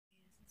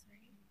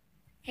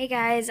Hey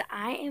guys,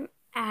 I am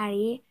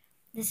Addie.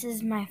 This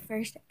is my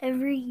first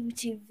ever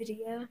YouTube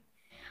video.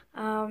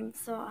 I'm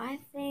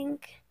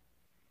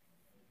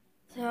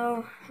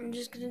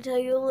just gonna tell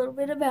you a little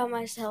bit about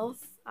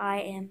myself.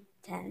 I am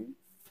 10.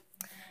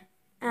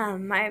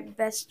 My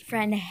best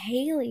friend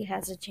Haley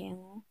has a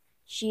channel.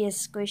 She is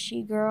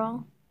Squishy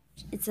Girl.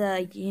 It's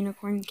a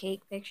unicorn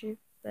cake picture,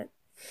 but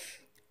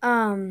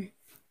um,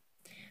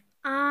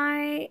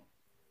 I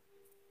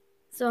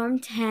I'm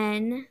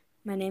 10.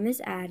 My name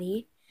is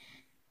Addie.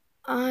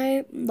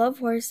 I love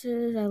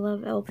horses. I love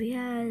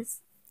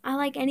LPS. I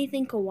like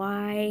anything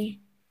kawaii.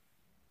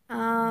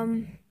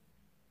 Um,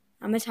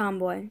 I'm a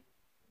tomboy.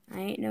 I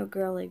ain't no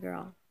girly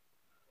girl.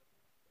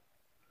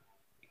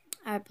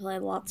 I play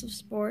lots of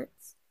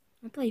sports.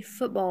 I play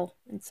football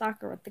and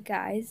soccer with the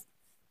guys.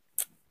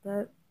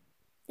 But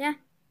yeah.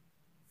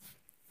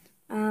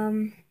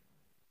 Um,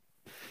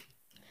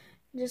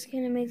 I'm just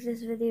gonna make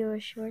this video a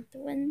short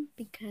one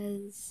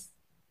because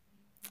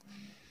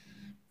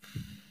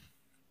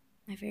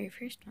my very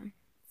first one.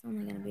 It's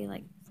only gonna be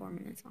like 4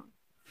 minutes long.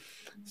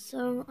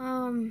 So,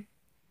 I'm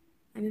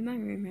in my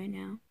room right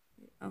now.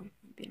 Oh,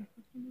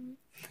 beautiful.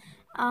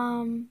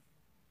 Um,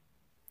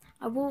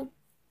 I will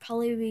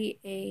probably be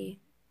a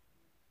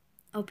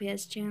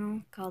LPS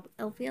channel called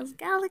LPS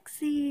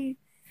Galaxy.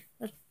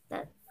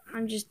 That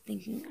I'm just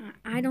thinking.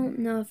 I don't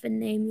know if a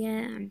name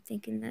yet. I'm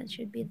thinking that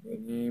should be the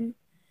name,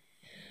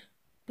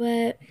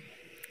 but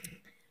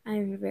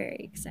I'm very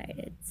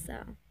excited. So,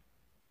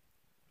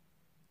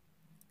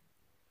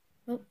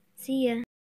 well, see ya.